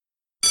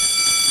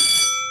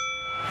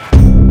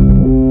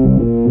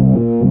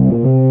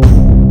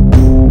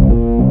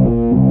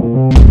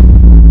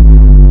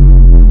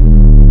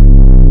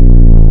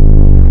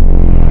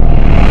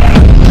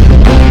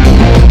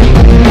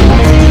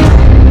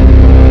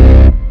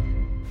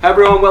Hi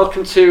everyone,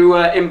 welcome to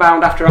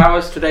Inbound After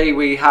Hours. Today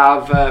we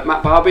have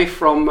Matt Barbie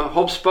from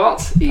HubSpot.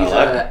 He's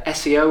an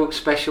SEO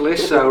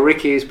specialist, so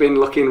Ricky has been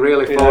looking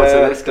really forward to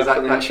this because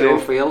that's your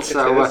field.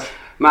 So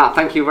Matt,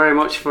 thank you very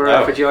much for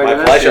joining us.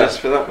 My pleasure.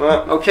 For that,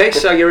 Matt. Okay,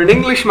 so you're an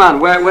Englishman.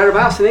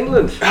 Whereabouts in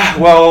England?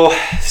 Well,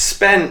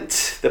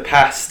 spent the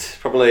past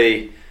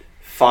probably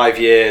 5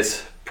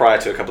 years prior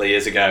to a couple of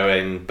years ago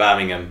in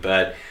Birmingham,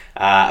 but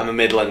I'm a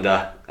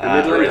Midlander.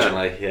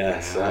 Originally,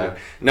 so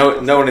no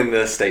one in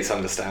the States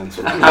understands.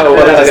 I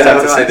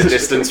understand to say the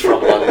distance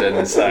from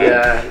London. So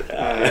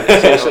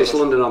so it's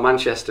London or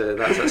Manchester.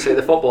 That's say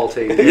the football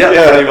team.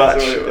 Pretty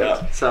much.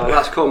 So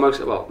that's cool.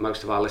 Most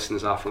of our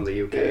listeners are from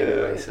the UK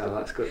anyway, so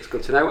that's good. It's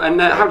good to know. And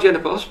how did you end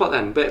up at HubSpot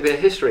then? Bit of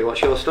history.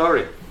 What's your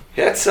story?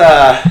 It's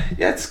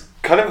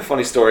kind of a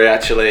funny story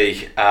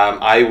actually.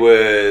 I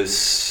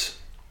was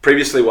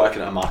previously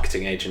working at a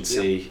marketing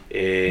agency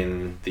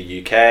in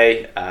the UK,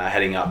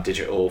 heading up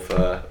digital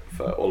for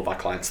all of our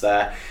clients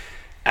there.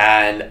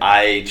 And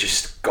I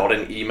just got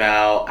an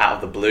email out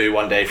of the blue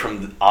one day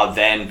from our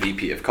then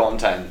VP of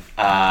content.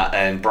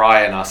 And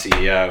Brian, our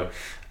CEO,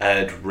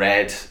 had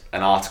read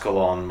an article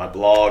on my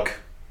blog.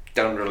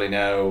 Don't really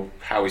know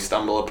how we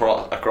stumbled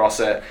across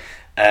it.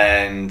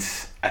 And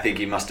I think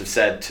he must have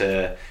said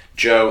to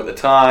Joe at the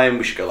time,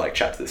 we should go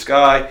chat to this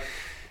guy.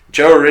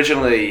 Joe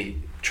originally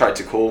tried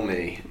to call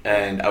me,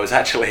 and I was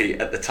actually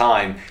at the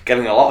time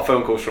getting a lot of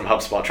phone calls from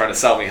HubSpot trying to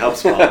sell me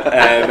HubSpot.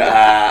 And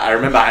I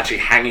remember actually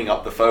hanging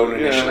up the phone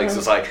initially because I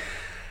was like,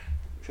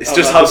 it's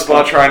just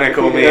HubSpot trying to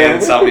call me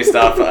and sell me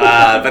stuff.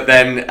 But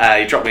then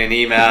he dropped me an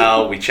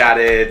email, we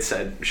chatted,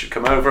 said we should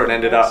come over, and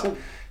ended up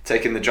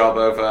taking the job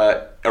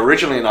over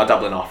originally in our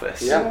Dublin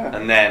office.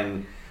 And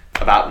then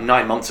about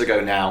 9 months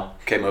ago now,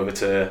 came over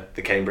to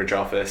the Cambridge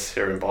office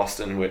here in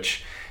Boston,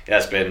 which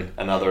it's been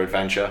another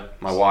adventure.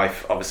 My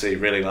wife obviously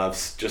really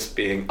loves just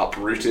being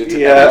uprooted. So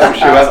you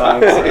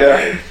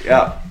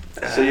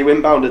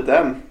inbounded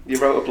them. You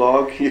wrote a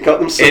blog. You got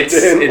them sucked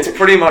in. It's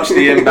pretty much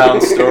the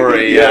inbound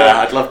story.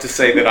 I'd love to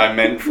say that I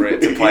meant for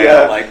it to play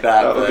out like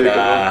that, but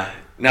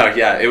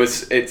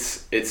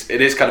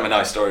it is kind of a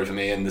nice story for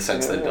me in the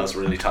sense that it does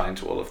really tie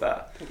into all of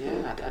that.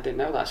 Yeah, I didn't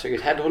know that. So you're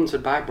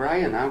headhunted by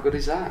Brian. How good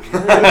is that?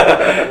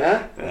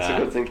 That's a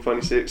good thing to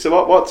funny see.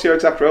 So what's your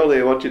exact role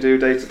here? What do you do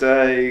day to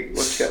day? What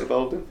do you get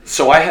involved in?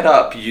 So I head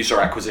up user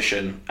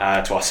acquisition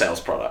to our sales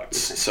products.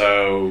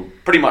 So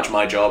pretty much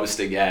my job is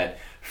to get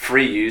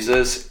free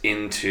users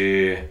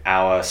into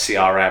our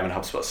CRM and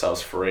HubSpot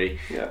Sales Free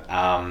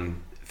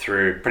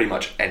through pretty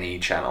much any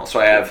channel. So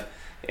I have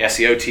the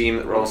SEO team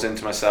that rolls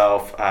into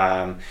myself,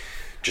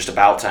 just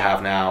about to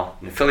have now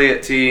an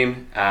affiliate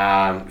team.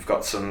 We've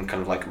got some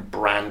kind of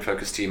brand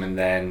focused team, and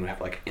then we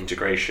have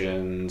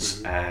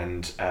integrations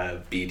and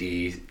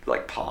BD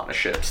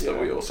partnerships that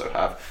we also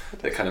have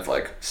that kind of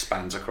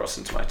spans across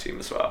into my team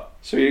as well.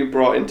 So you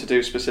brought in to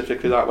do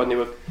specifically that when you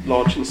were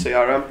launching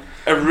CRM?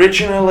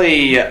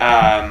 Originally,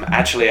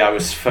 actually I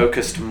was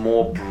focused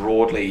more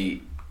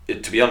broadly.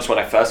 To be honest, when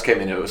I first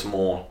came in, it was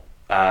more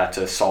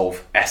to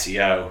solve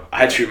SEO.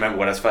 I actually remember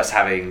when I was first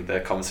having the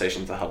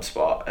conversation with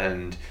HubSpot,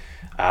 and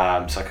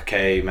it's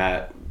okay,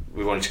 Matt,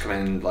 we wanted to come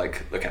in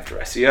look after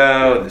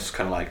SEO, and this was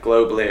kind of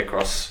globally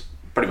across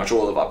pretty much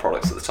all of our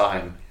products at the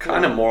time,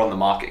 kind of more on the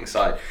marketing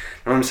side. I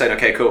remember saying,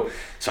 okay, cool,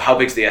 so how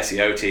big's the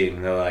SEO team?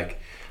 And they're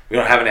like, we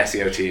don't have an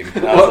SEO team.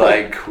 And I was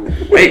like,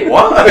 wait,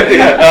 what?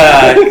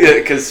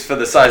 Because for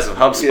the size of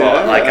HubSpot,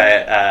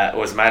 I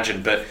always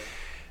imagined, but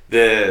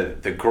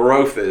the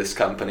growth of this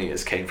company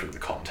has came from the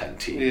content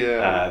team.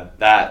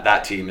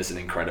 That team is an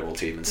incredible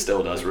team and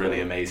still does really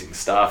amazing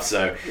stuff.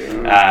 So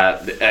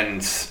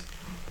and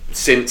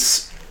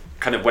since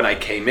kind of when I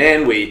came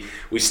in, we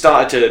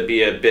started to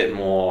be a bit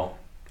more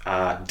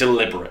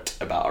deliberate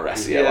about our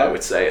SEO, I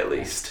would say, at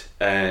least.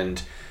 And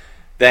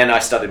then I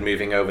started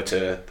moving over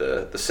to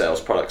the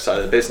sales product side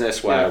of the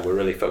business, where we're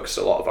really focused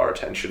a lot of our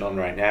attention on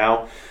right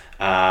now.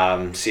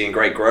 Seeing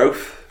great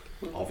growth,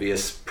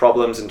 obvious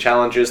problems and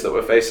challenges that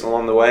we're facing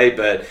along the way,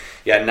 but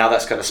now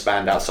that's kind of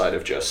spanned outside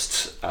of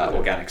just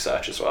organic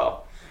search as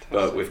well.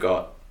 But we've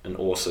got an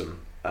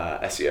awesome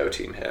SEO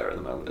team here at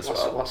the moment as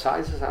well. What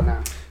size is that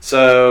now?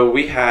 So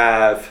we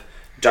have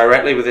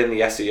directly within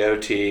the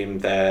SEO team,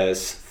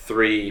 there's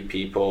 3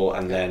 people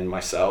and then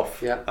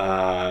myself.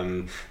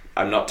 I'm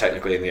not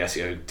technically in the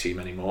SEO team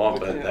anymore,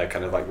 but they're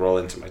kind of roll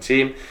into my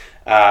team.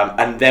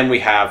 And then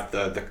we have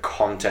the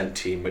content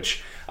team,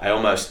 which I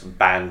almost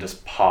banned as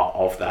part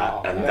of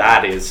that,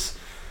 that is,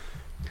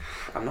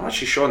 I'm not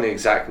actually sure on the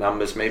exact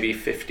numbers, maybe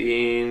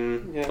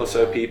 15 or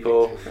so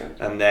people,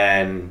 and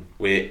then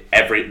we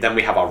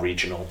have our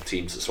regional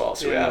teams as well.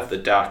 So we have the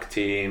DACH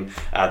team,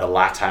 the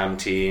LATAM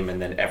team,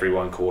 and then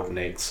everyone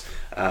coordinates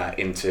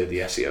into the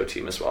SEO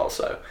team as well.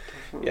 So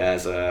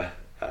there's a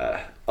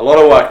lot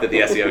of work that the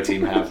SEO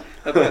team have.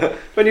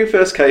 When you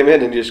first came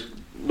in and you just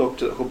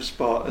looked at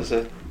HubSpot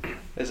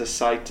as a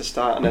site to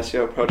start an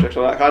SEO project,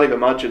 I can't even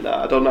imagine that.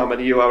 I don't know how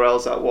many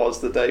URLs that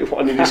was the day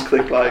one. You just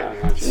click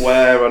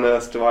where on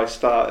earth do I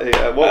start here?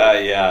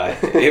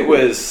 It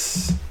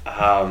was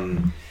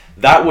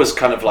that was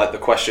kind of like the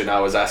question I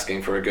was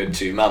asking for a good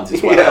 2 months,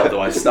 is where the hell do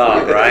I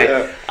start,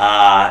 right?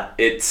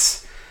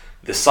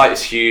 The site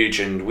is huge,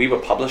 and we were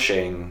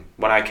publishing,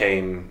 when I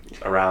came,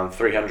 around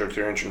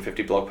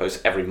 350 blog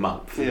posts every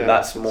month. Yeah,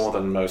 that's more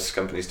than most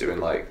companies do in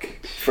like...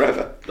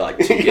 Forever. Like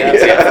 2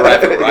 years,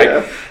 forever, right?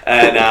 Yeah.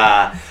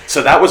 And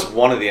so that was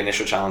one of the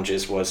initial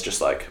challenges, was just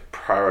like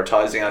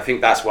prioritizing. I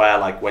think that's where,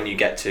 like, when you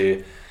get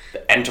to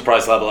the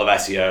enterprise level of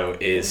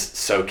SEO is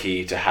so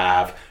key to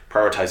have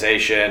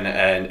prioritization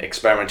and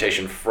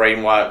experimentation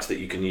frameworks that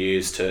you can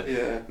use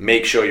to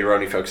make sure you're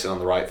only focusing on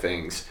the right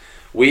things.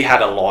 We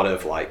had a lot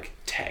of like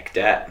tech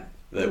debt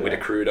that we'd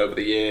accrued over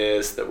the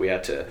years, that we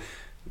had to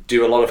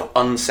do a lot of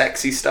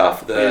unsexy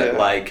stuff that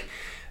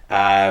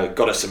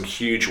got us some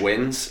huge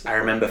wins. I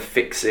remember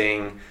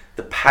fixing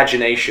the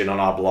pagination on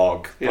our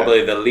blog,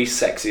 probably the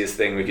least sexiest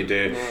thing we could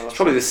do. It's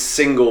probably the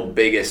single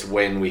biggest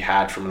win we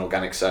had from an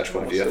organic search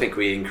point of view. I think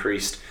we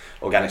increased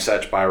organic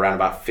search by around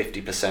about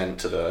 50%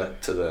 to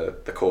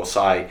the core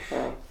site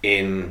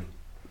in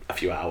a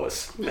few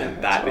hours,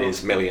 and that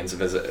is millions of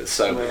visitors.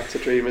 So that's a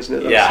dream,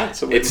 isn't it?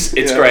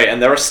 It's great,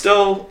 and there are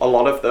still a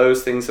lot of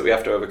those things that we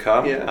have to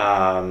overcome.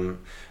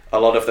 A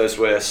lot of those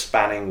we're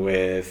spanning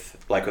with,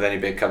 like with any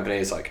big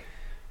companies, like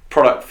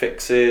product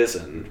fixes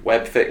and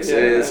web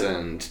fixes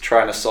and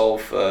trying to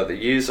solve for the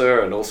user,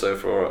 and also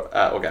for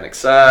organic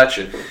search,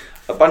 and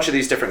a bunch of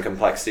these different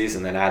complexities,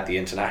 and then add the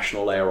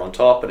international layer on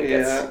top, and it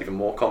gets even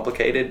more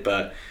complicated.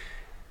 But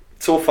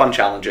it's all fun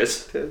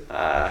challenges,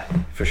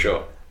 for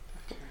sure.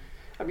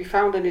 Have you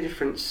found any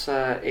difference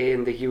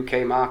in the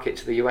UK market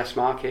to the US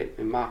market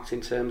in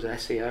marketing terms of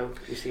SEO?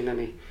 Have you seen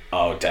any?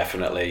 Oh,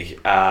 definitely.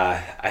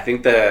 I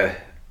think the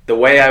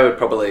way I would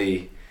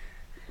probably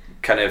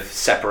kind of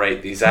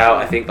separate these out,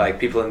 I think like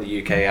people in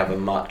the UK have a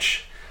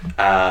much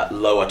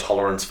lower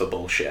tolerance for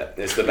bullshit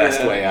is the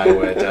best way I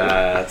would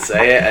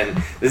say it. And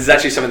this is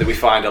actually something that we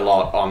find a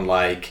lot on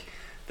like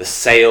the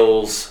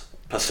sales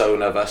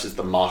persona versus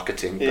the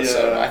marketing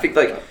persona. I think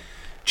like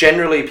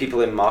generally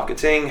people in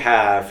marketing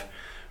have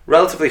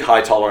relatively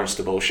high tolerance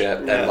to bullshit,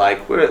 and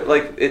like we're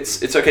like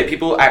it's okay.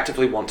 People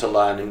actively want to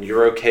learn, and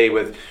you're okay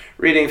with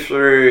reading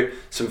through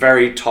some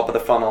very top of the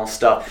funnel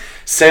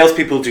stuff.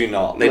 Salespeople do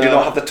not. They do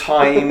not have the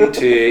time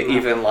to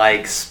even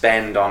like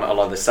spend on a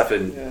lot of this stuff.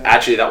 And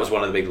actually, that was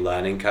one of the big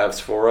learning curves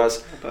for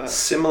us.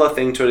 Similar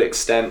thing to an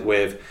extent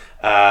with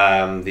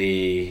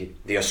the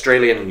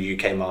Australian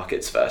and UK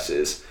markets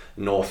versus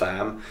North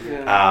Am.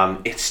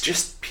 It's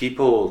just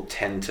people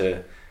tend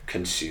to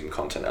consume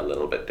content a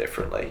little bit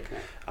differently.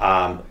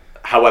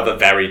 However,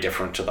 very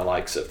different to the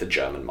likes of the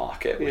German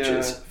market, which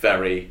is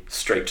very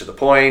straight to the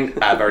point,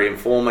 very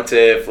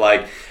informative,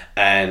 like,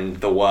 and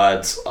the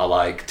words are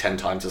like 10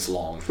 times as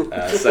long.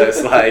 So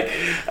it's like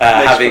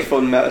having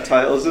fun meta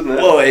titles, isn't it?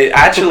 Well,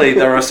 actually,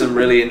 there are some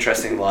really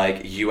interesting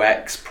like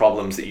UX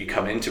problems that you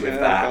come into with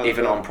that,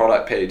 even on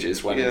product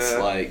pages, when it's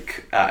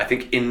like I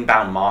think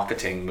inbound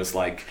marketing was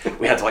like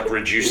we had to like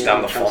reduce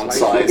down the font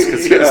size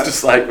because it was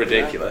just like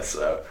ridiculous.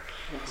 So.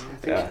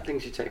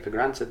 Things you take for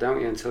granted,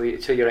 don't you, until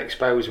you're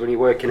exposed when you're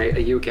working at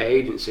a UK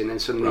agency, and then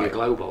suddenly you're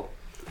global.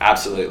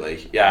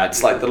 Absolutely,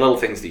 it's like the little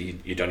things that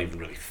you don't even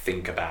really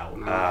think about.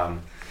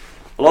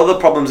 A lot of the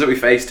problems that we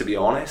face, to be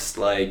honest,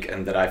 like,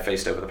 and that I've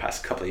faced over the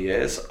past couple of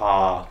years,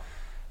 are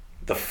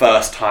the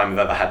first time I've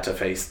ever had to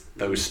face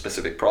those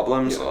specific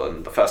problems, or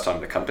the first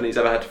time the company's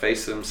ever had to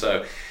face them.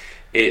 So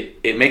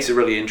it makes it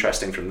really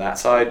interesting from that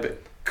side,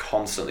 but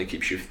constantly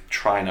keeps you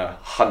trying to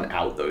hunt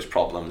out those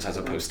problems as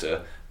opposed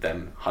to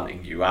them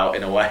hunting you out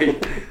in a way.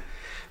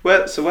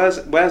 Where's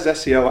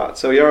SEO at?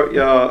 So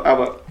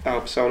our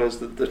persona is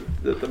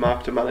the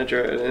marketing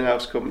manager at an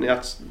in-house company.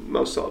 That's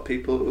most sort of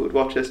people who would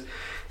watch this.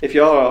 If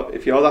you're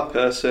that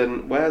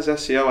person, where's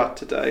SEO at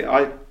today?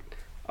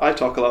 I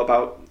talk a lot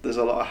about there's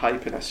a lot of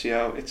hype in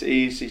SEO. It's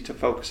easy to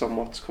focus on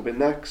what's coming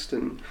next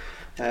and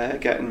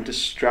getting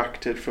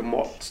distracted from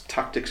what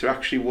tactics are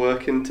actually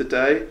working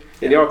today.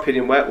 In your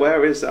opinion,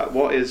 where is that?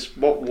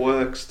 What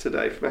works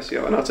today from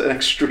SEO? And that's an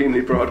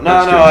extremely broad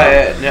question.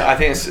 I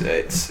think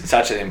it's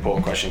actually an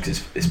important question,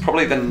 because it's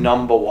probably the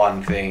number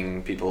one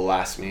thing people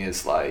ask me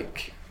is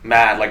like,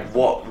 man, like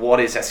what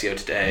is SEO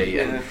today?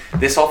 And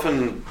this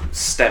often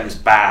stems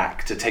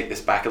back, to take this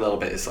back a little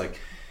bit, is like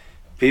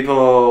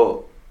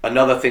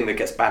another thing that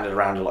gets banded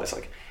around a lot is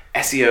like,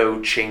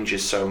 SEO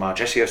changes so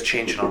much. SEO is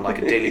changing on like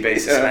a daily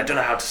basis, and I don't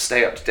know how to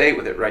stay up to date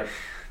with it, right?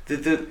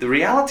 The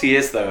reality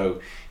is,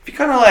 though, if you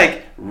kind of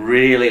like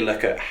really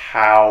look at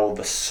how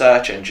the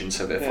search engines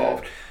have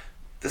evolved,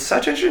 the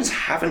search engines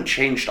haven't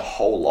changed a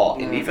whole lot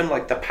in even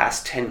like the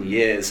past 10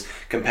 years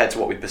compared to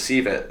what we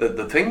perceive it.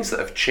 The things that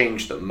have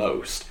changed the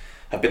most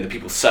have been the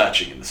people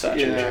searching in the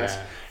search engines,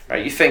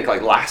 right? You think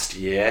like last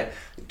year,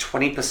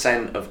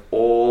 20% of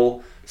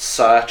all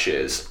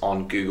searches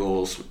on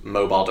Google's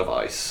mobile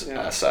device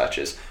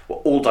searches were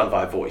all done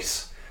by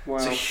voice. Wow.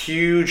 It's a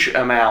huge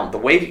amount. The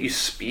way that you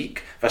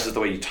speak versus the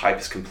way you type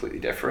is completely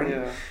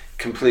different.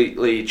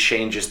 Completely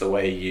changes the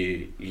way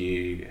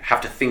you have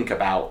to think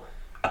about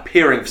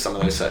appearing for some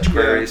of those search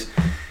queries.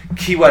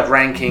 keyword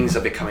rankings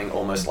are becoming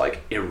almost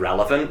like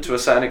irrelevant to a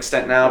certain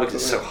extent now because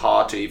it's so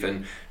hard to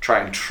even try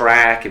and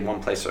track in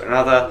one place or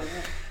another.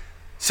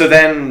 So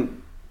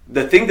then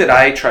the thing that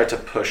I try to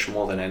push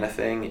more than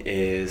anything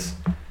is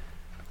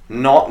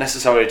not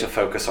necessarily to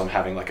focus on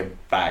having like a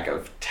bag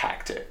of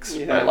tactics.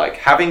 Right? Like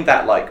having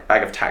that like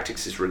bag of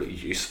tactics is really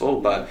useful,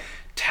 but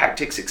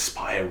tactics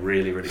expire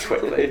really, really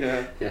quickly.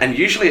 And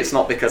usually it's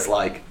not because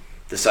like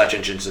the search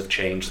engines have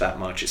changed that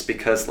much. It's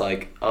because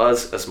like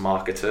us as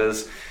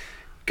marketers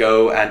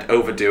go and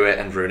overdo it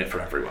and ruin it for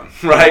everyone,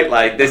 right?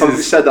 Like this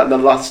we said that in the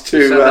last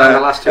two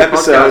podcasts,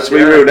 episodes.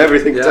 We ruin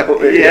everything,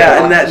 don't we?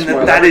 And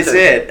that is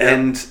it.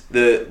 And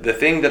the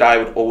thing that I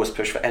would always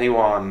push for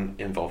anyone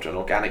involved in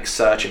organic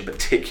search in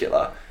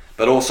particular,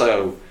 but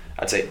also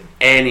I'd say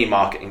any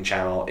marketing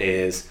channel,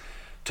 is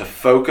to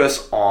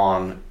focus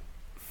on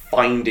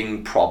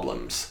finding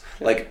problems.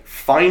 Like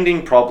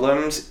finding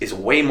problems is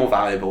way more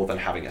valuable than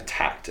having a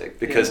tactic,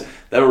 because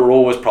there are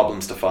always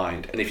problems to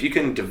find. And if you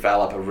can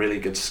develop a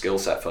really good skill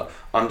set for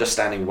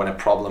understanding when a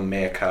problem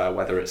may occur,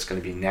 whether it's going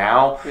to be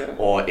now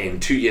or in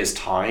 2 years'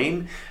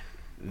 time,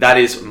 that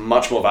is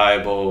much more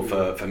valuable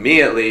for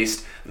me at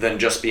least than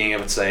just being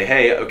able to say,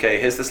 hey, okay,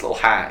 here's this little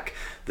hack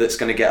that's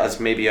going to get us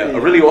maybe a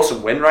really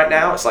awesome win right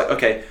now. It's like,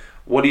 okay,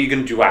 what are you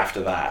going to do after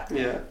that?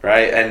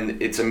 Right?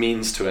 And it's a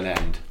means to an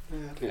end.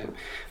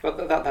 Well,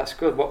 that's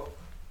good.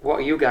 What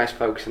are you guys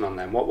focusing on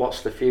then?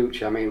 What's the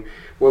future? I mean,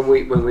 when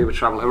we were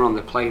traveling, we were on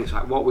the plane. It's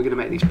like, what we're going to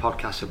make these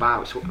podcasts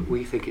about? So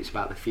we think it's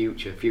about the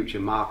future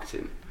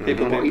marketing.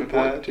 People being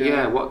prepared.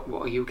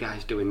 What are you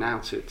guys doing now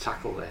to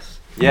tackle this?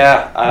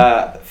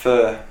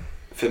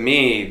 For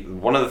me,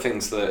 one of the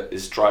things that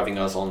is driving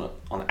us on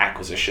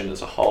acquisition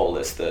as a whole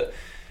is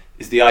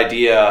the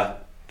idea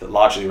that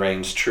largely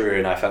reigns true,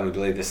 and I firmly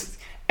believe this.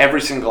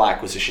 Every single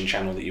acquisition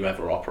channel that you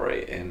ever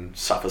operate in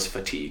suffers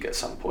fatigue at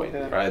some point,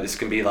 right? This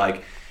can be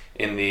like,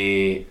 in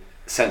the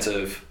sense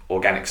of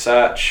organic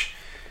search,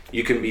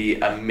 you can be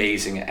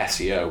amazing at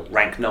SEO,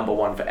 rank number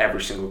one for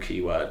every single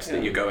keyword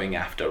that you're going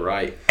after,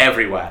 right?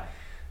 Everywhere.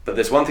 But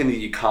there's one thing that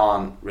you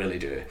can't really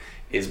do,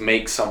 is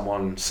make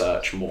someone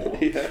search more,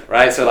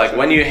 right? So like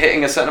when you're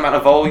hitting a certain amount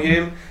of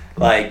volume,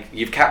 like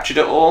you've captured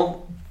it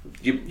all,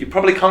 you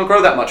probably can't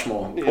grow that much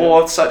more,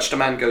 or search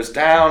demand goes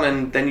down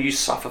and then you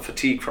suffer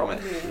fatigue from it.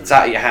 It's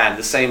out of your hand.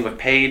 The same with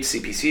paid,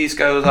 CPCs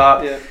goes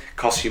up,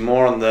 costs you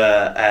more on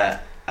the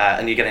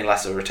and you're getting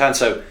less of a return.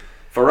 So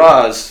for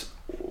us,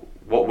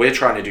 what we're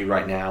trying to do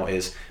right now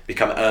is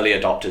become early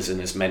adopters in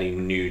as many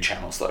new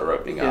channels that are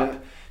opening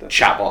up.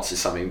 Chatbots is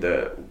something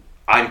that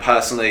I'm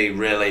personally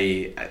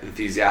really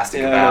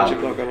enthusiastic about.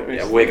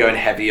 We're going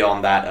heavy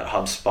on that at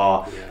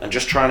HubSpot, and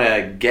just trying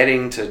to get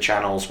into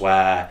channels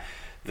where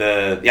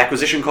the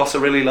acquisition costs are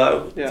really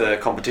low, the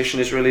competition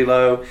is really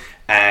low,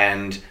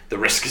 and the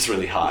risk is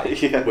really high.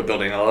 We're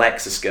building an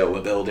Alexa skill,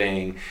 we're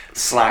building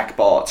Slack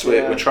bots,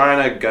 we're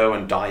trying to go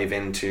and dive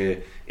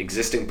into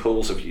existing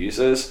pools of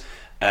users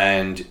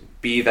and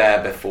be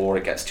there before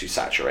it gets too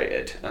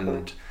saturated,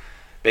 and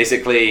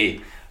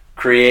basically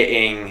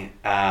creating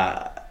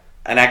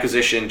an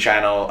acquisition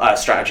channel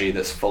strategy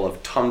that's full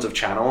of tons of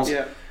channels,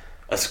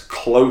 as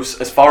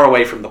far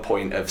away from the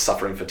point of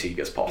suffering fatigue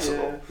as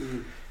possible.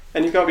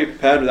 And you've got to be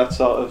prepared with that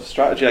sort of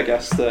strategy, I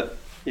guess, that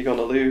you're going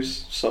to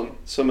lose some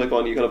are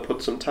going, you're going to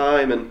put some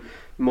time and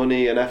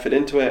money and effort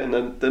into it, and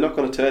then they're not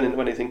going to turn into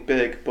anything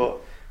big, but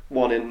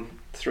 1 in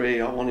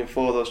 3 or 1 in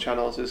 4 of those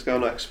channels is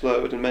going to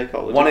explode and make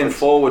all the difference. 1 in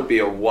 4 would be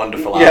a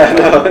wonderful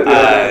outcome.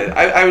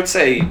 I would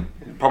say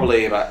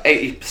probably about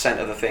 80%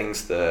 of the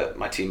things that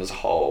my team as a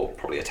whole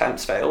probably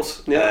attempts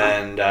fails,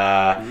 and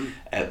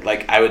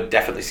like I would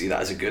definitely see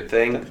that as a good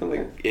thing.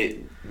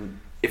 Definitely.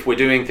 If we're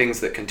doing things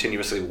that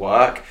continuously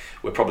work,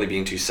 we're probably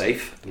being too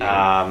safe.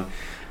 And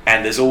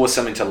there's always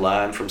something to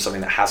learn from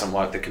something that hasn't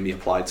worked that can be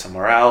applied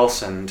somewhere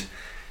else. And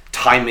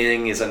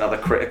timing is another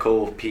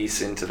critical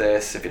piece into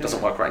this. If it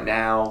doesn't work right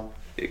now,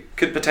 it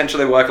could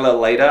potentially work a little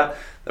later.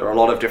 There are a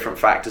lot of different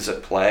factors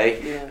at play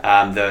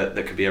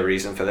that could be a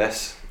reason for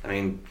this. I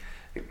mean,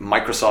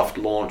 Microsoft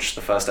launched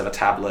the first ever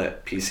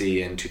tablet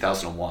PC in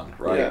 2001,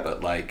 right?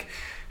 But like,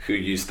 who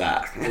used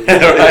that?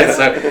 Right?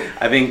 So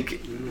I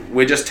think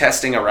we're just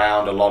testing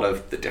around a lot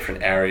of the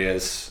different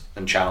areas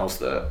and channels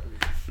that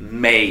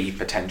may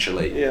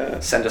potentially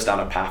send us down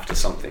a path to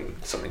something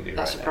new.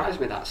 That surprised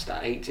me, that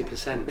stat,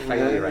 80%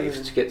 failure rate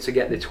to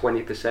get the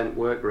 20%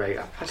 work rate.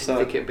 I didn't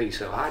think it'd be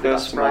so high.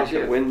 First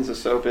market wins are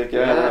so big.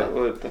 That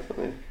would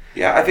definitely.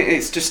 Yeah, I think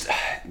it's just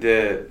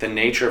the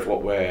nature of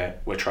what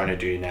we're trying to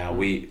do now.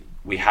 We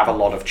have a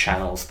lot of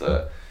channels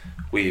that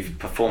we've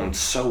performed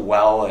so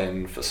well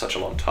in for such a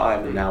long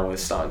time, and now we're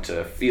starting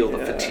to feel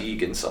the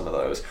fatigue in some of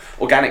those.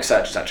 Organic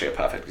search is actually a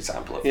perfect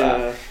example of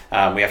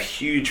that. We have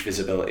huge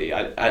visibility.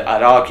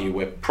 I'd argue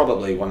we're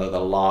probably one of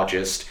the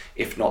largest,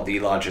 if not the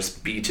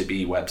largest,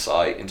 B2B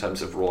website in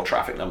terms of raw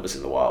traffic numbers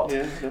in the world.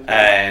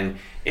 And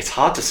it's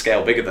hard to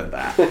scale bigger than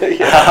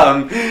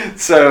that.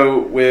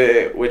 So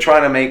we're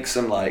trying to make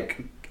some like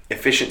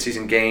efficiencies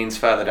and gains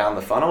further down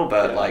the funnel,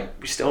 but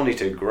like we still need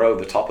to grow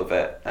the top of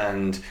it,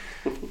 and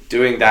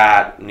doing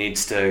that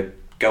needs to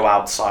go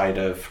outside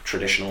of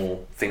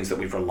traditional things that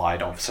we've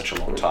relied on for such a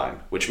long time,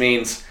 which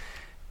means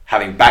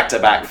having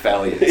back-to-back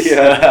failures.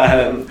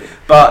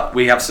 But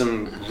we have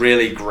some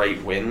really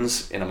great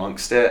wins in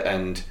amongst it,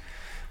 and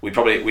we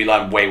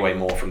learn way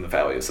more from the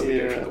failures than we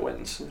do from the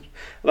wins.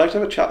 I'd like to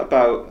have a chat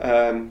about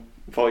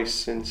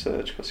voice in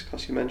search,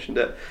 because you mentioned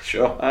it.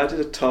 Sure. I did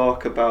a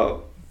talk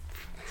about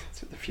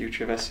the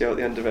future of SEO at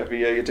the end of every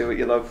year you do at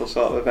your local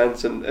sort of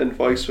events, and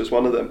voice was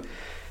one of them.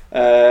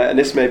 And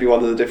this may be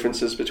one of the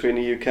differences between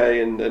the UK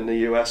and the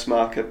US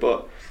market,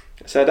 but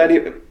I said,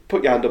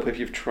 put your hand up if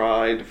you've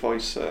tried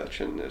voice search,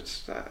 and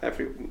it's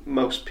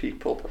most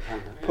people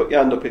put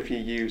your hand up if you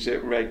use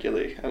it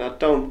regularly. And I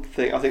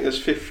think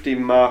there's 50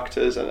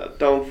 marketers, and I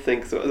don't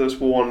think there's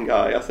one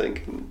guy, I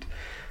think, and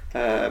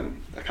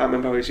I can't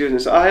remember how he's using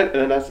it. So I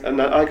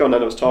go and I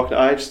was talking,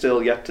 I've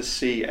still yet to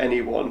see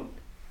anyone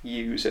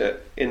use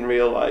it in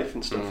real life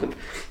and stuff. And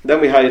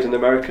then we hired an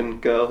American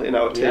girl in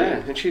our team,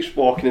 and she's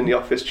walking in the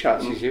office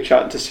chatting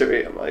to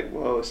Siri. I'm like,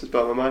 whoa, this is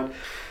blowing my mind.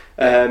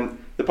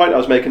 The point I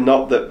was making,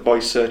 not that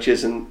voice search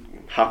isn't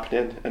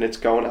happening, and it's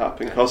going to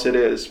happen, because it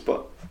is,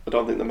 but I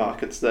don't think the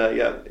market's there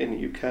yet in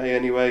the UK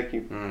anyway.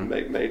 You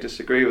may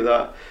disagree with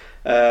that.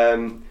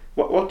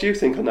 What do you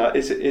think on that?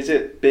 Is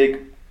it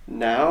big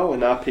now,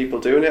 and are people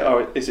doing it,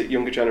 or is it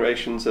younger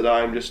generations that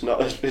I'm just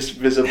not as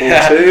visible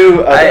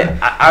to?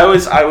 I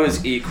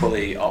was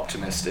equally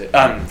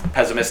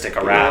pessimistic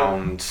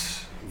around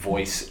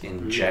voice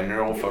in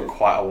general for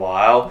quite a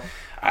while.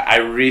 I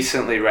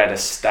recently read a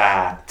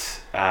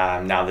stat.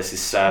 Now this is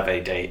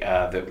survey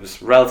data that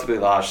was relatively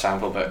large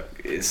sample, but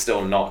is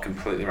still not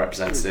completely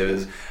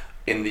representative.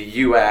 In the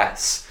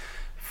US,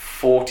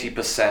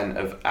 40%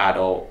 of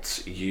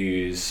adults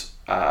use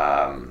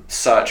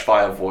search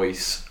via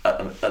voice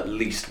at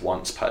least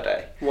once per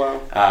day.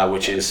 Wow.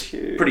 Which is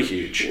huge. Pretty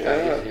huge.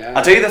 Yeah.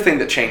 I'll tell you the thing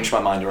that changed my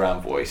mind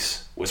around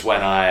voice was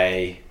when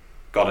I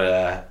got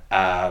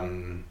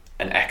an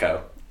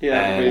Echo.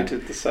 Yeah, we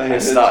did the same. I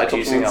started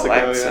using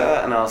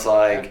Alexa, and I was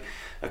like,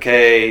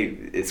 okay,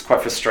 it's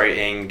quite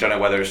frustrating. Don't know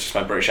whether it's just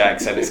my British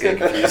accent it's getting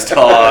confused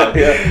on,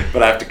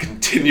 but I have to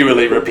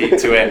continually repeat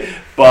to it.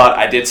 But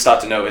I did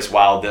start to notice,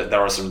 wow, that there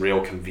are some real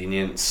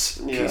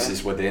convenience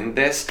pieces within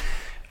this.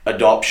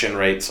 Adoption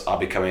rates are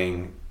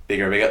becoming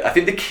bigger and bigger. I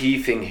think the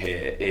key thing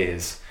here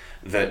is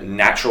that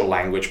natural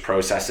language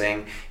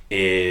processing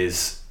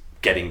is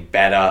getting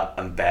better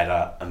and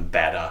better and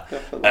better.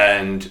 Definitely.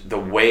 And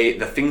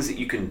the things that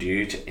you can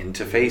do to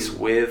interface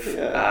with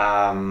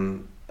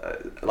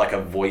like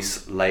a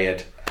voice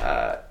layered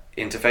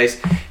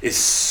interface is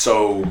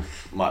so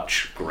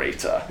much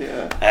greater.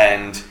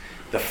 And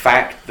the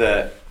fact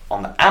that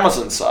on the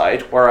Amazon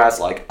side, whereas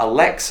like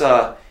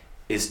Alexa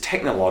is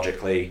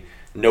technologically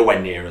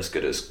nowhere near as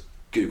good as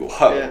Google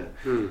Home,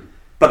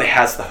 but it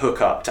has the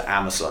hookup to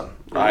Amazon,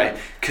 right?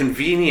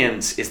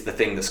 Convenience is the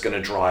thing that's going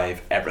to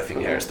drive everything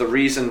here. It's the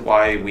reason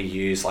why we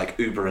use like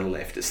Uber and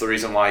Lyft. It's the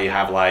reason why you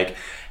have like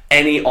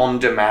any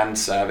on-demand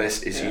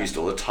service is used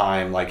all the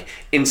time, like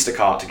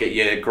Instacart to get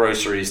your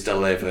groceries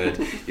delivered.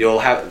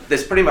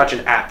 There's pretty much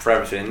an app for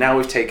everything. And now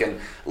we've taken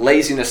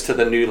laziness to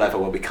the new level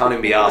where we can't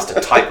even be asked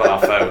to type on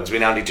our phones. We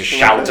now need to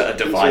shout at a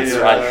device,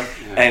 right?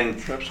 And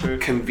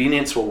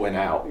convenience will win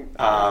out.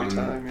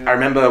 I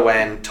remember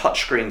when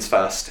touchscreens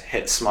first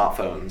hit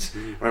smartphones. I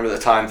remember at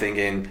the time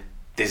thinking,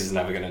 this is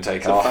never going to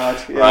take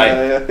off,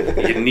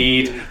 right? You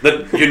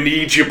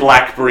need your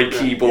BlackBerry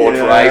keyboard,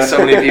 right? So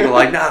many people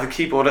are like, the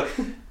keyboard,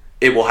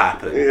 it will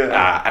happen.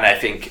 And I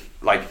think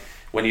like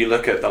when you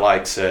look at the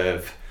likes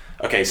of,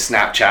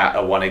 Snapchat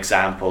are one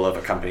example of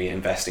a company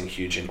investing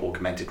huge in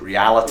augmented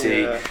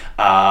reality.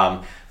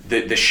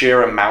 The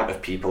sheer amount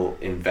of people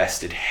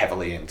invested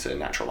heavily into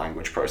natural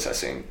language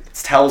processing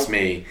tells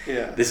me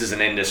this is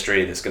an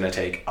industry that's going to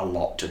take a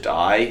lot to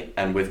die,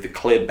 and with the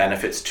clear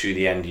benefits to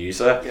the end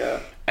user,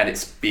 and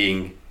it's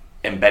being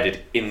embedded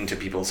into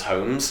people's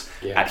homes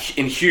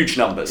in huge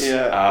numbers.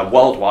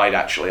 Worldwide,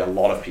 actually, a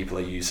lot of people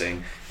are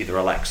using either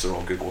Alexa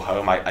or Google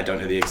Home. I don't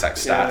know the exact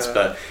stats,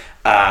 but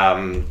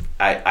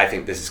I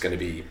think this is going to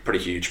be pretty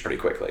huge pretty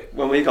quickly.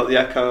 When we got the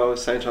Echo, I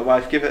was saying to my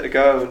wife, give it a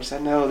go, and she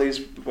said, no, these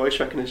voice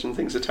recognition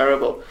things are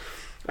terrible.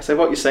 I said,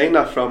 what are you saying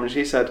that from? And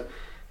she said,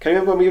 can you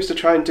remember when we used to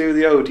try and do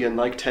the Odeon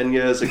like 10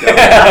 years ago?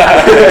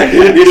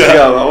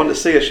 I want to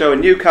see a show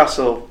in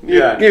Newcastle.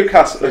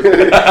 Newcastle. I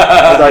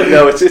was like,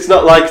 no, it's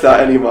not like that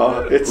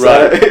anymore.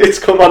 It's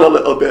come on a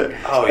little bit.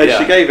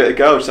 She gave it a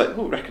go. She's like,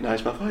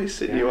 recognise my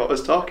voice. It knew what I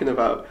was talking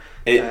about.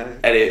 And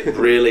it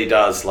really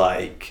does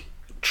like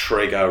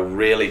trigger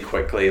really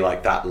quickly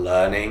like that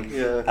learning.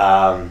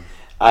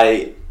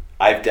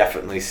 I've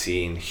definitely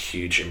seen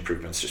huge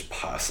improvements just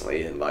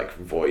personally in like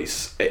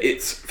voice.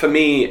 It's for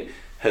me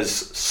has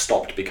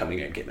stopped becoming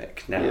a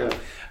gimmick now.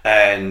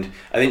 And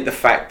I think the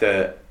fact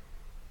that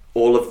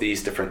all of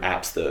these different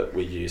apps that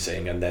we're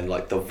using, and then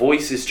like the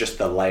voice is just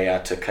the layer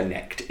to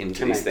connect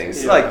into these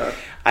things. Like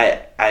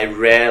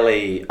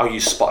I'll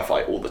use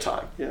Spotify all the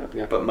time.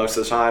 Yeah. But most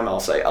of the time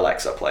I'll say,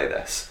 Alexa, play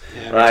this.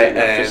 Yeah, right?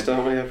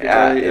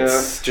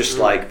 It's just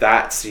like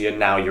that's your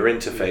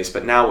interface.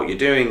 But now what you're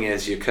doing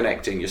is you're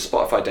connecting your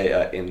Spotify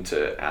data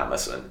into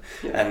Amazon.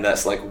 And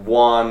that's like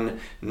one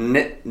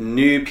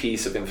new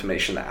piece of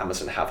information that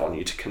Amazon have on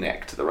you to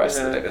connect to the rest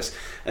of the data.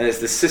 And it's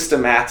the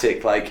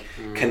systematic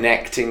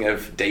connecting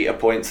of data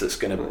points that's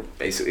going to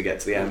basically get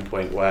to the end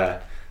point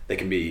where they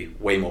can be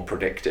way more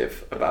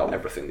predictive about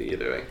everything that you're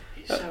doing.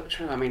 It's so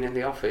true. I mean, in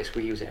the office,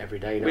 we use it every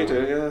day. We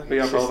do, yeah. We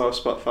have all of our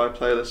Spotify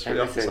playlists for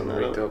the office on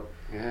there. Up.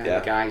 Yeah,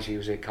 the guys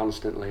use it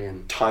constantly.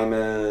 And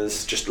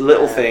timers, just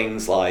little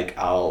things like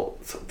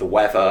the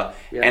weather,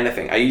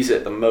 anything. I use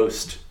it the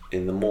most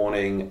in the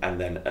morning and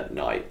then at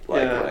night,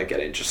 when I get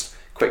in, just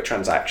quick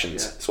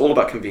transactions. It's all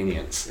about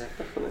convenience. Yeah,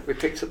 definitely. We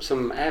picked up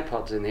some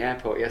AirPods in the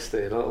airport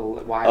yesterday, a little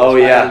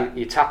wireless.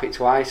 You tap it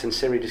twice and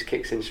Siri just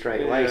kicks in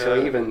straight away.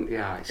 So even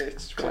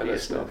it's clever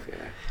stuff. Yeah.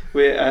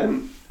 We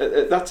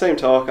at that same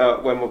talk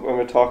when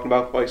we're talking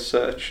about voice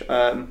search,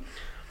 I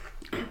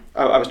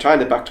was trying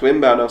it back to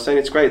inbound. I was saying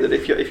it's great that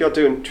if you're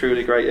doing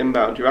truly great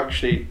inbound, you're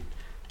actually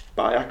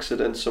by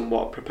accident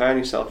somewhat preparing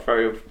yourself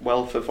very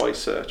well for voice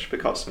search,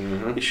 because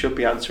you should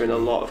be answering a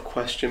lot of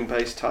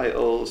question-based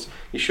titles.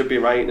 You should be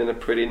writing in a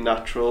pretty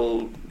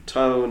natural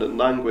tone and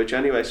language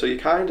anyway. So you're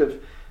kind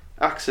of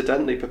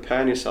accidentally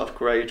preparing yourself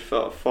great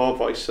for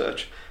voice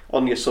search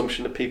on the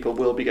assumption that people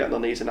will be getting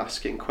on these and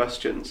asking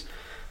questions.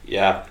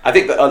 Yeah, I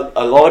think that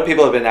a lot of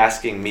people have been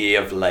asking me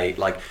of late,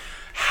 like,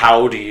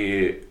 how do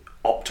you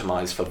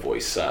optimize for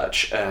voice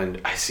search?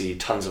 And I see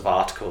tons of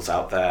articles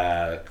out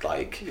there,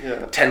 like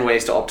 10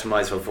 ways to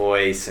optimize for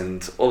voice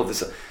and all of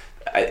this.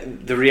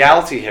 The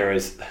reality here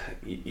is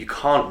you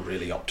can't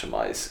really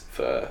optimize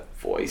for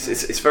voice.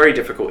 It's very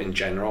difficult in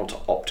general to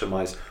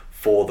optimize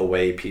for the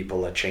way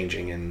people are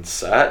changing in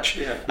search.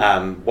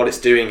 What it's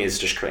doing is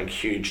just creating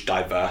huge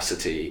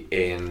diversity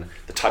in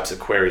the types of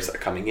queries that are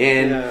coming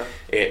in.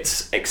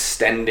 It's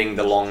extending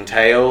the long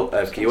tail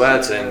of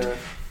keywords and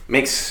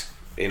makes,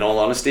 in all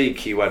honesty,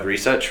 keyword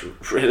research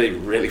really,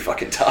 really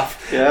fucking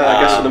tough.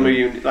 I guess the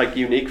number of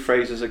unique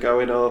phrases are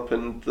going up,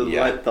 and the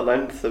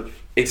length of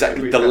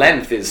the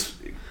length is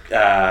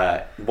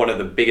one of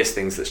the biggest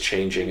things that's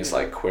changing. Is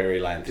like query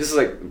length. This is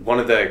like one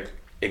of the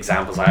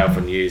examples I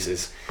often use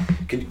is,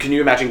 can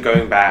you imagine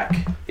going back,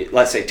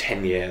 let's say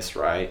 10 years,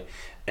 right?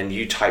 And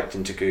you typed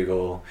into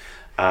Google,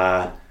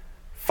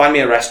 find me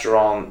a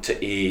restaurant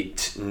to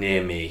eat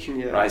near me,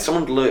 right?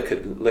 Someone would look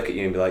at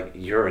you and be like,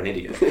 you're an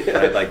idiot,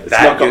 right? Like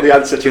that. Not got the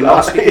answer to you're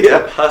not speaking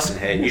to a person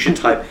here. You should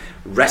type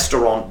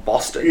restaurant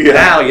Boston.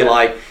 Now you're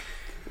like,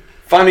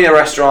 find me a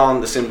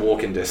restaurant that's in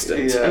walking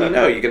distance, and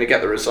you're going to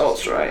get the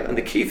results, right? And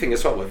the key thing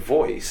as well with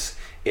voice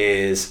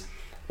is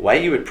where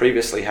you would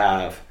previously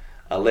have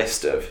a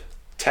list of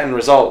 10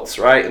 results,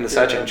 right, in the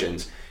search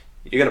engines,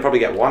 you're going to probably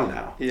get one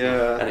now.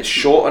 And it's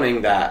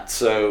shortening that,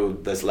 so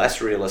there's less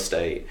real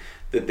estate.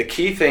 The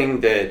key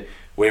thing that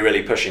we're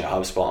really pushing at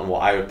HubSpot, and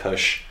what I would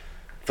push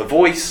for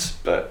voice,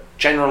 but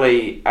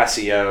generally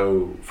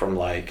SEO from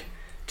like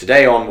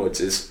today onwards,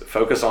 is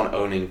focus on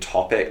owning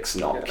topics,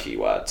 not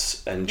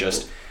keywords, and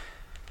just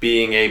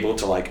being able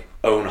to like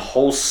own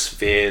whole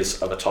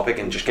spheres of a topic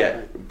and just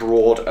get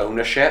broad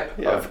ownership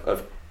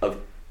of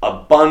a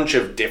bunch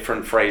of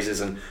different phrases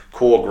and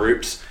core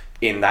groups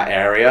in that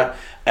area.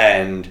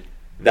 And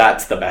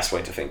that's the best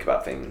way to think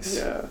about things.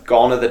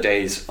 Gone are the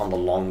days on the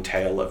long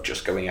tail of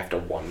just going after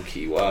one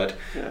keyword.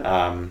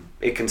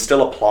 It can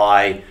still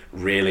apply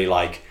really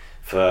like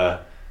for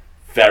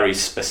very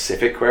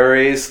specific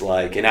queries,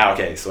 like in our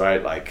case,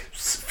 right, like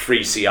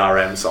free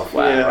CRM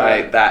software,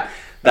 right, that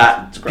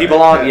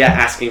people aren't yet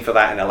asking for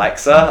that in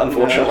Alexa,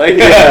 unfortunately.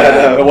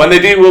 But when they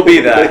do, we'll be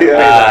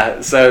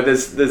there. So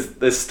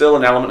there's still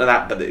an element of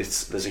that, but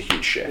there's a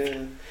huge shift.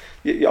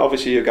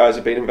 Obviously, you guys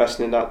have been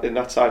investing in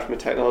that side from a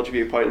technology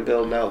viewpoint and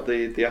building out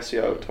the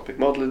SEO topic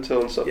modeling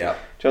tool and stuff. Do you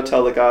want to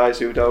tell the guys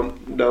who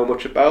don't know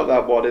much about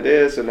that what it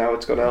is and how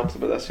it's going to help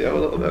them with SEO a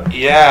little bit?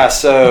 Yeah,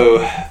 so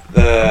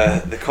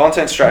the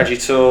content strategy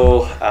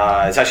tool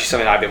is actually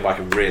something I've been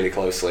working really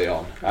closely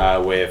on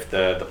with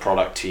the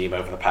product team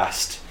over the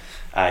past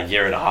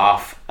year and a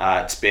half.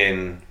 It's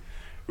been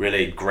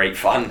really great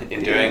fun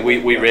in doing.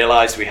 We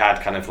realized we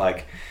had kind of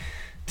like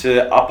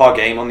to up our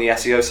game on the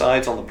SEO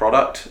side on the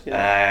product,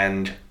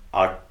 and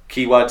our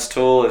keywords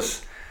tool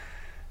has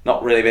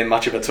not really been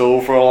much of a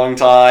tool for a long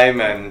time,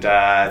 and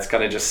it's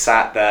kind of just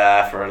sat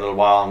there for a little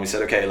while, and we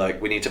said, okay,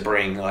 like we need to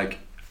bring like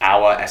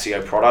our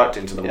SEO product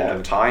into the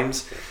modern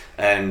times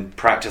and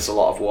practice a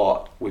lot of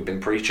what we've been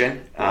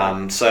preaching.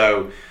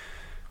 So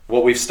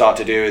what we've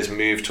started to do is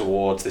move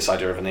towards this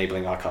idea of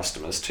enabling our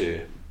customers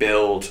to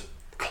build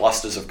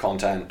clusters of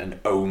content and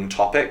own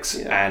topics,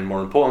 and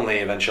more importantly,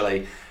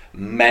 eventually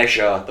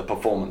measure the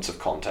performance of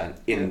content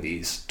in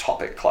these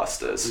topic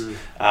clusters.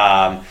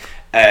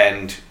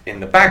 And in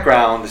the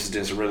background, this is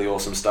doing some really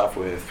awesome stuff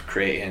with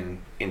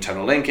creating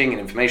internal linking and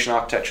information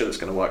architecture that's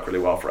going to work really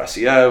well for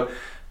SEO,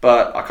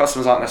 but our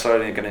customers aren't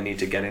necessarily going to need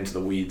to get into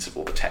the weeds of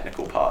all the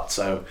technical parts.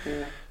 So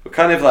we're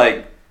kind of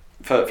like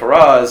for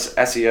us,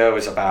 SEO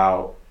is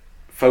about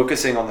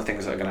focusing on the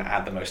things that are going to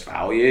add the most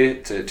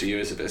value to you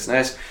as a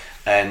business,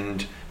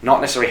 and not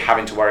necessarily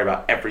having to worry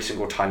about every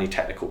single tiny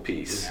technical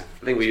piece. Yeah.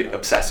 I think we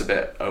obsess a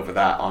bit over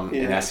that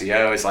in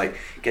SEO. It's like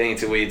getting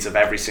into weeds of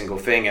every single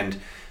thing, and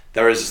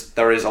there is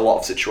a lot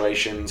of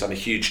situations. I'm a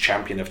huge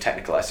champion of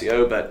technical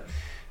SEO, but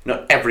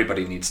not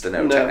everybody needs to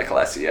know technical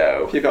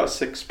SEO. If you've got a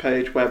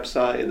 6-page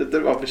website,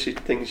 there are obviously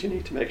things you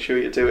need to make sure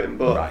you're doing,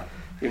 but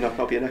you're not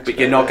going to be an expert. But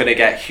you're not going to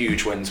get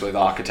huge wins with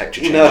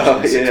architecture changes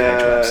on a 6-page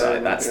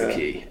website. That's the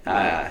key.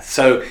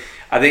 So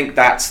I think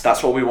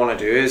that's what we want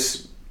to do,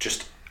 is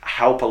just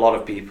help a lot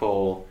of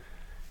people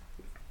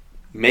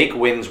make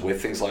wins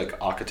with things like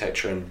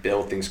architecture and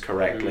build things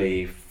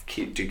correctly,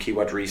 do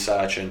keyword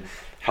research, and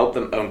help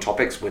them own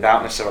topics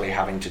without necessarily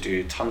having to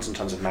do tons and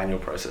tons of manual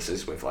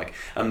processes with like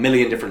a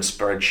million different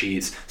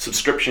spreadsheets,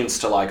 subscriptions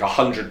to like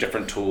 100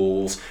 different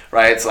tools,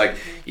 right? It's like,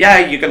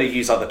 you're going to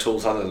use other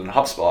tools other than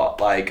HubSpot.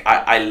 Like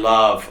I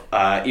love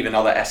even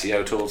other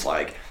SEO tools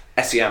like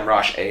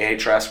SEMrush,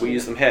 Ahrefs. We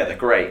use them here. They're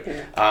great.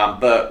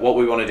 But what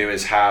we want to do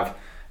is have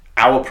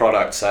our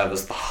product serve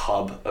as the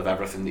hub of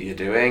everything that you're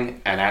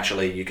doing, and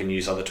actually you can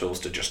use other tools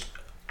to just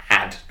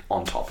add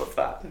on top of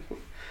that.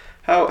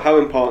 How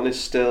important is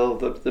still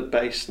the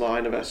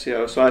baseline of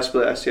SEO? So I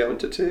split SEO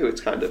into two.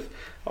 It's kind of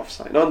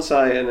off-site and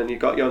on-site, and then you've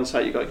got your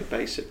on-site, you've got your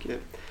basic, your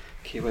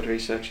keyword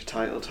research, your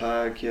title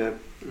tag, your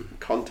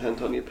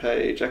content on your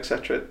page,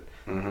 etc.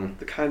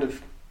 The kind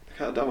of,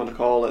 I don't want to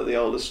call it the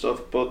older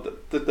stuff,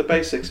 but the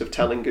basics of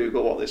telling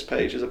Google what this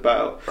page is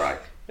about. Right.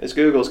 As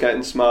Google's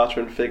getting smarter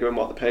and figuring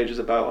what the page is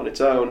about on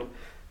its own,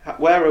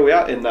 where are we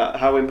at in that?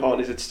 How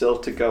important is it still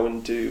to go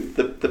and do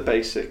the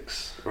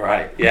basics?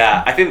 Right.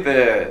 Yeah. I think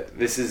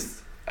this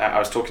is. I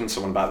was talking to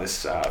someone about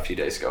this a few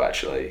days ago,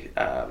 actually.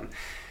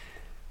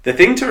 The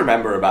thing to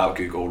remember about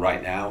Google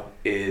right now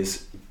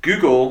is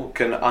Google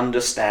can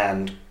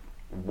understand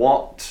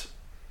what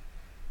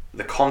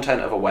the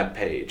content of a web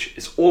page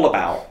is all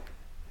about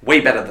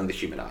way better than the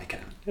human eye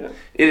can. Yeah.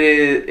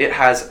 It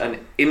has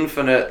an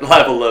infinite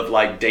level of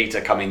like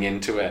data coming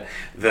into it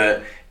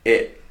that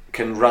it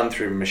can run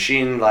through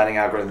machine learning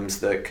algorithms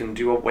that can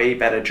do a way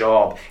better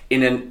job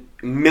in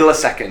a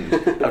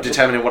millisecond of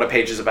determining what a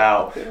page is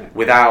about,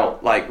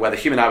 without like where the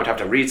human eye would have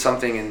to read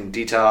something in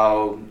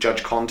detail,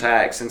 judge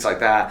context, things like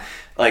that.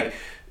 Like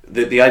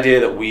the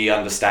idea that we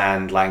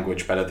understand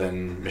language better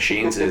than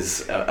machines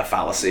is a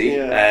fallacy.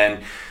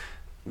 And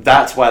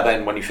that's where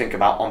then when you think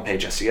about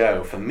on-page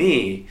SEO, for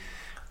me,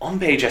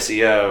 on-page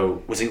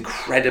SEO was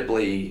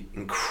incredibly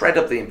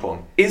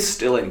important. Is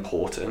still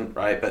important,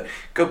 right? But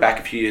go back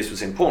a few years,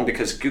 was important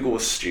because Google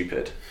was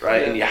stupid,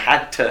 right? And you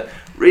had to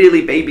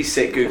really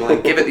babysit Google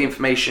and give it the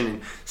information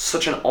in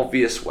such an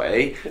obvious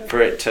way for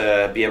it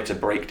to be able to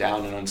break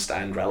down and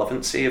understand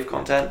relevancy of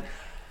content.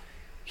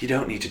 You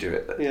don't need to do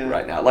it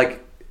right now.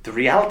 Like, the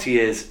reality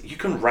is you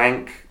can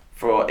rank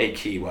for a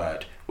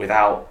keyword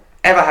without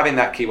ever having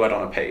that keyword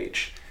on a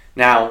page.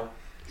 Now,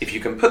 if you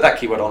can put that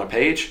keyword on a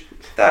page,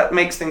 that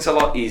makes things a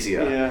lot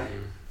easier.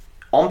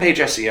 On-page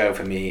SEO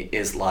for me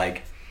is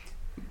like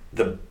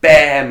the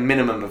bare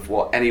minimum of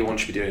what anyone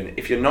should be doing.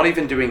 If you're not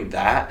even doing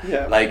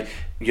that, like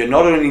you're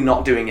not only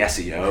not doing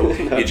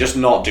SEO, you're just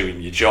not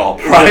doing your job,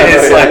 right?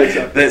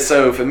 Exactly.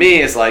 So for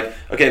me, it's like,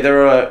 okay,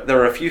 there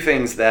are a few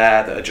things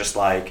there that are just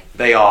like,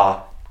 they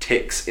are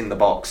ticks in the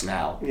box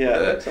now.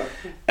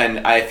 Exactly.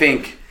 And I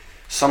think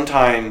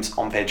sometimes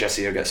on-page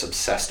SEO gets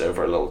obsessed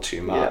over a little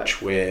too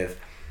much with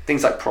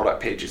things like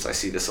product pages. I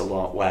see this a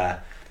lot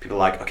where people are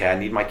like, okay, I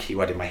need my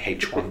keyword in my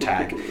H1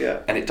 tag.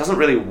 And it doesn't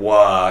really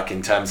work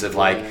in terms of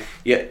like,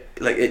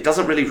 like it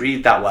doesn't really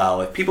read that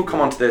well. If people come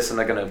onto this and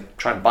they're going to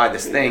try and buy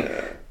this thing,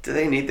 do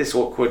they need this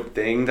awkward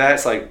thing there?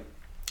 It's like,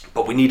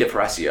 but we need it for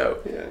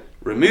SEO.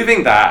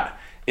 Removing that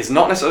is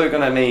not necessarily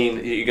going to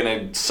mean you're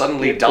going to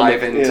suddenly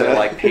dive into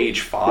like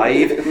page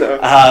 5.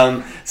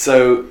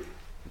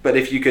 But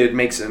if you could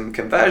make some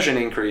conversion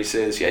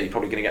increases, you're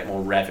probably going to get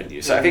more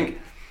revenue. So I think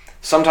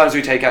sometimes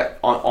we take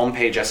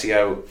on-page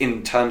SEO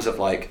in terms of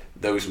like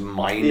those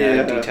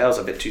minor details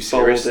a bit too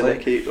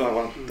seriously.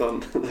 I've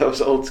done those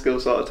old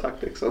school sort of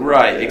tactics.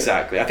 Right,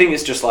 exactly. I think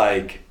it's just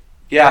like,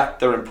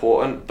 they're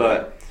important,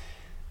 but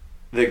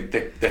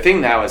the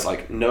thing now is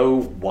like no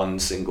one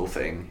single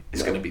thing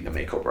is going to be the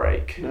make or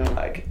break.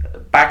 Like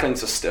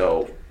backlinks are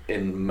still,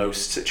 in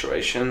most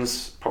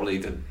situations, probably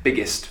the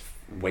biggest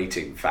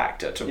weighting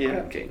factor to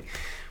ranking.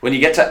 When you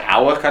get to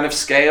our kind of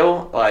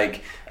scale,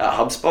 like at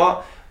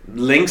HubSpot,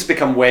 links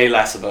become way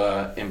less of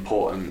a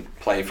important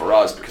play for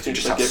us because we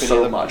just have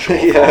so much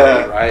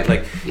authority, right?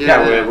 Like,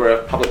 we're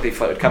a publicly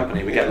floated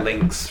company. We get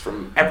links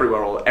from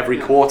everywhere, or every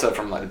quarter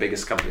from like the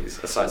biggest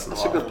companies aside from the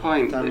world. That's a good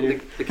point.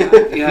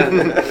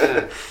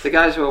 The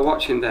guys who are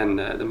watching then,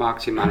 the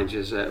marketing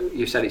managers,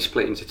 you said it's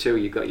split into two.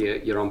 You've got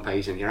your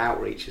on-page and your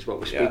outreach is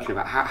what we're speaking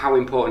about. How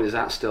important is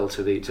that still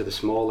to the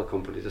smaller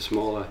companies, the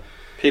smaller...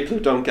 People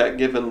who don't get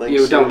given links.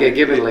 You don't get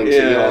given links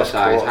at your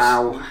size.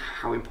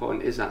 How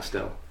important is that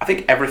still? I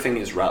think everything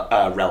is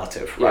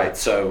relative, right? Yeah.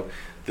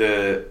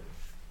 So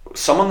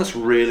someone that's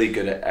really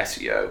good at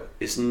SEO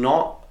is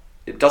not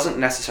it doesn't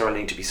necessarily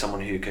need to be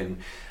someone who can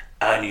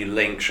earn you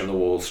links from the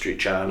Wall Street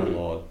Journal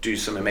or do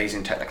some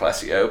amazing technical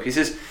SEO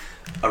pieces.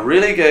 A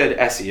really good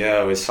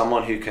SEO is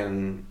someone who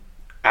can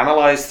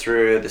analyze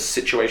through the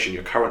situation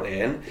you're currently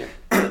in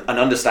and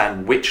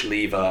understand which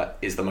lever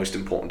is the most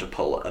important to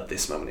pull at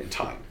this moment in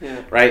time,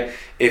 right?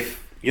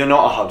 If you're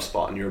not a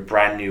HubSpot and you're a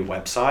brand new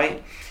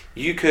website,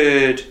 you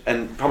could,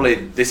 and probably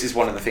this is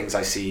one of the things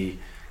I see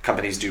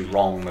companies do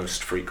wrong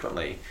most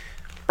frequently,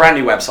 brand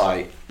new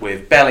website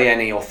with barely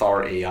any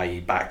authority,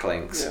 i.e.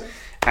 backlinks,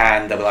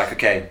 and they'll be like,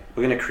 okay,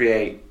 we're going to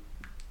create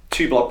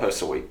 2 blog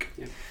posts a week,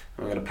 and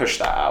we're going to push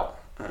that out,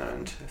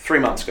 and 3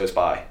 months goes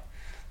by,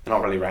 they're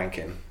not really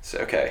ranking, so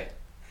okay,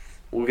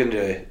 what we're going to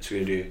do is we're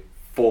going to do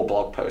 4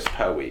 blog posts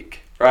per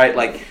week, right?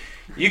 Like,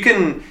 you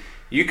can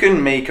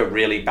make a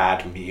really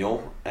bad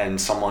meal and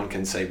someone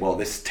can say, well,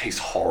 this tastes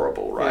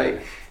horrible,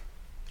 right?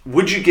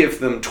 Would you give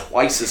them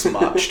twice as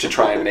much to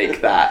try and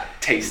make that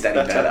taste any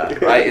better,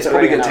 right? It's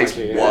probably going to taste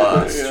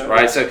worse,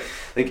 right? So,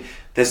 like,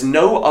 there's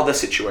no other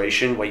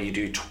situation where you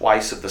do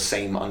twice of the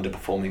same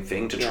underperforming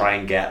thing to try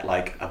and get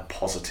like a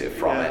positive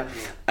from it.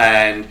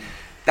 And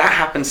that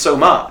happens so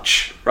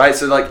much, right?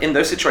 So like in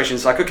those situations,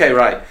 it's like, okay,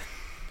 right,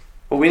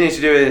 what we need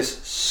to do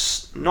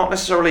is not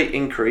necessarily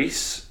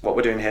increase what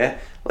we're doing here.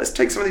 Let's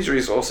take some of these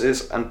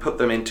resources and put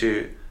them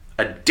into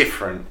a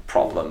different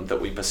problem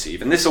that we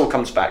perceive. And this all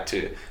comes back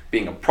to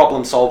being a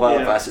problem solver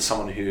versus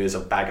someone who is a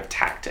bag of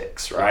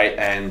tactics, right?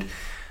 And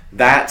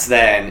that's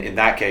then, in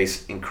that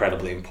case,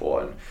 incredibly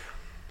important.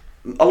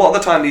 A lot of the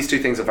time, these two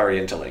things are very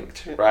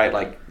interlinked, right?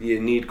 Like, you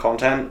need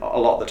content a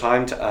lot of the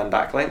time to earn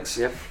backlinks.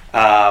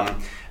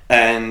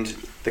 And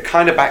the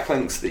kind of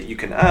backlinks that you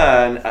can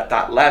earn at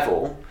that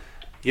level,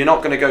 you're not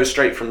going to go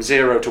straight from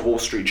 0 to Wall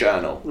Street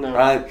Journal,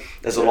 right?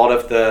 There's a lot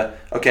of the,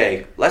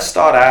 okay, let's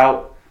start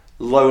out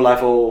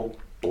low-level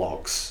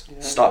blogs.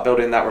 Start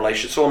building that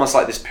relationship. It's almost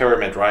like this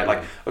pyramid, right?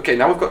 Like, okay,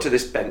 now we've got to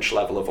this bench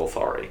level of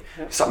authority.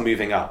 Start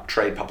moving up,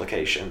 trade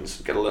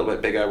publications, get a little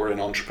bit bigger. We're an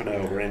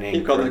entrepreneur, we're in Inc.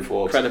 You've got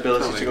the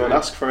credibility to go and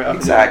ask for it.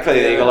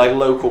 Exactly. You've got like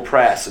local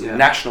press and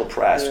national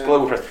press,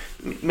 global press.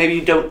 Maybe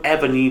you don't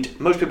ever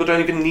need, most people don't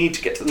even need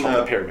to get to the top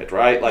of the pyramid,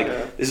 right?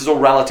 Like, this is all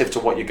relative to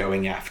what you're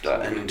going after.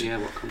 And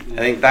I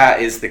think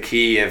that is the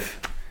key of,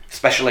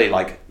 especially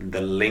like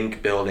the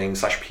link building /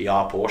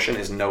 PR portion,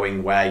 is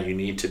knowing where you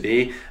need to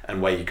be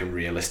and where you can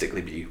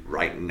realistically be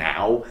right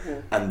now,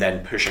 and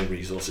then pushing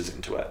resources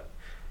into it.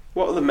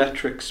 What are the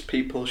metrics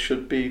people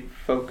should be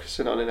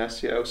focusing on in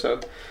SEO? So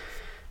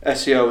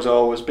SEO has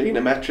always been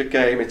a metric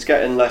game. It's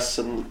getting less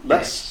and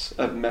less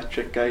a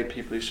metric game.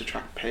 People used to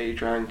track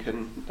page rank,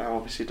 and now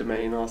obviously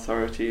domain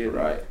authority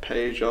and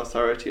page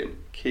authority and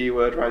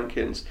keyword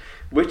rankings.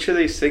 Which of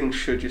these things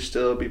should you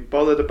still be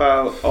bothered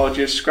about, or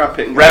just scrap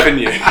it?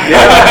 Revenue.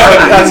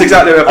 That's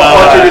exactly what I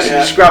thought. Or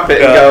just scrap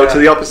it and go to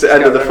the opposite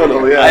end of the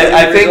funnel.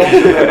 I think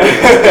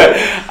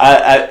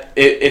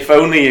if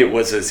only it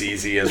was as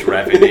easy as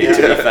revenue.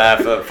 To be fair,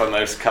 for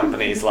most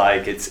companies,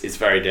 like it's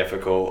very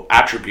difficult.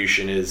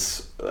 Attribution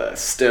is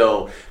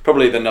still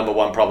probably the number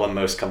one problem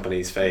most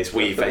companies face.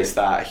 We face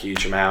that a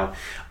huge amount.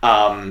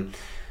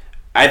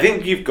 I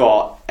think you've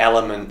got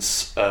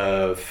elements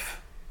of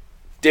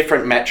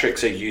different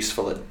metrics are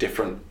useful at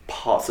different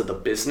parts of the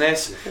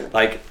business.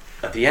 Like,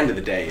 at the end of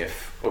the day,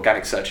 if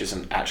organic search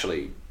isn't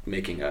actually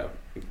making a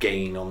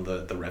gain on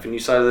the revenue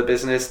side of the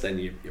business, then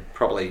you're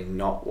probably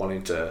not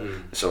wanting to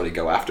necessarily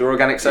go after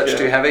organic search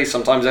too heavy.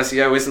 Sometimes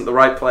SEO isn't the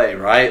right play,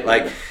 right?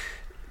 Like,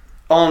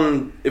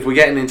 if we're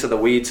getting into the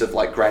weeds of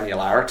like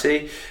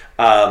granularity,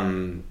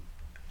 I'm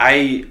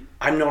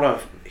not a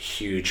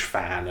huge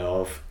fan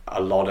of a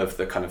lot of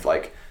the kind of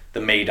like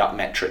the made up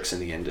metrics in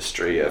the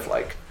industry of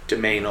like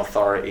domain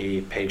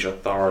authority, page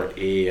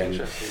authority, and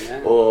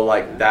all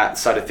like that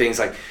side of things.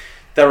 Like,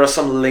 there are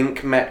some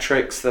link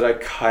metrics that are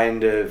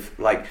kind of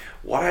like,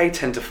 what I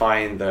tend to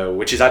find though,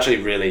 which is actually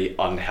really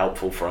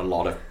unhelpful for a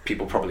lot of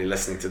people probably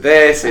listening to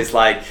this, is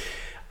like,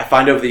 I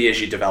find over the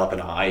years you develop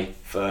an eye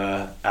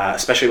for,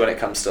 especially when it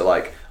comes to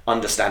like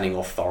understanding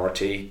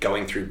authority,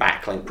 going through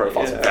backlink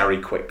profiles very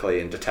quickly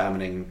and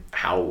determining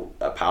how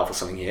powerful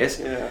something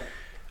is.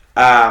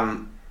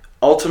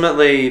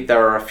 Ultimately,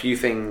 there are a few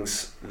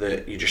things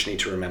that you just need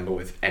to remember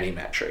with any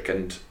metric,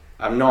 and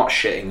I'm not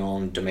shitting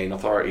on domain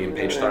authority and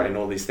page authority and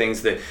all these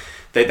things. That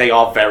they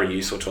are very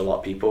useful to a lot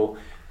of people.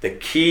 The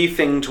key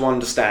thing to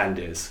understand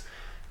is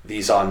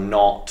these are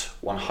not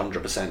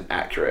 100%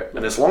 accurate,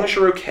 and as long as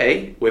you're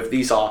okay with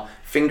these are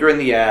finger in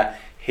the air,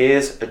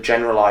 here's a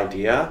general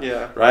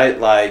idea, right?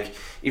 Like,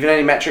 even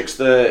any metrics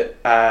that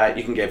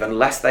you can give,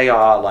 unless they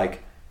are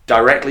like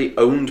directly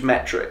owned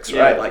metrics,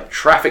 right? Like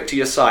traffic to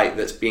your site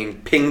that's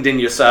being pinged in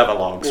your server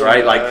logs,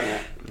 right?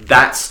 Like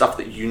that's stuff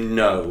that you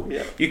know.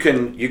 You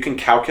can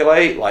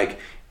calculate like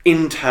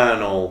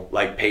internal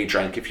like page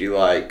rank, if you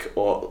like,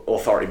 or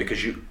authority,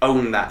 because you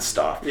own that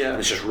stuff and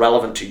it's just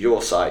relevant to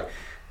your site.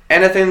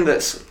 Anything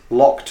that's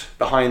locked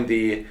behind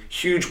the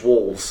huge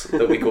walls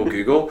that we call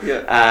Google,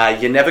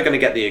 you're never going to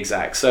get the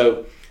exact.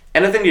 So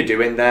anything you're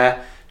doing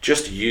there,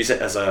 just use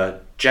it as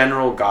a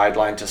general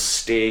guideline to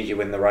steer you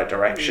in the right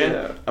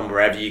direction, and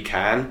wherever you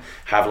can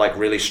have like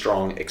really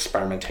strong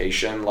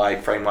experimentation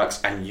like frameworks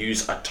and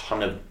use a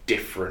ton of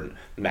different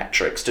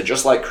metrics to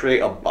just like create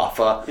a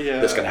buffer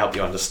that's going to help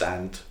you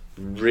understand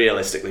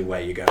realistically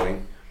where you're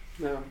going.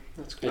 No,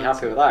 that's good. You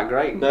happy with that?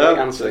 Great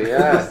answer.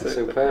 Yeah,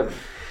 superb.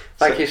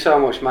 Thank you so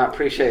much, Matt.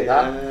 Appreciate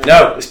that.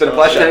 No, it's been a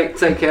pleasure.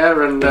 Take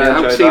care, and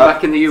hope to see you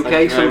back in the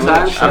UK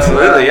sometime.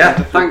 Absolutely, yeah.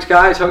 Thanks,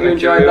 guys. Hope you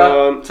enjoyed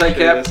that. Take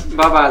care.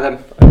 Bye-bye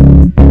then.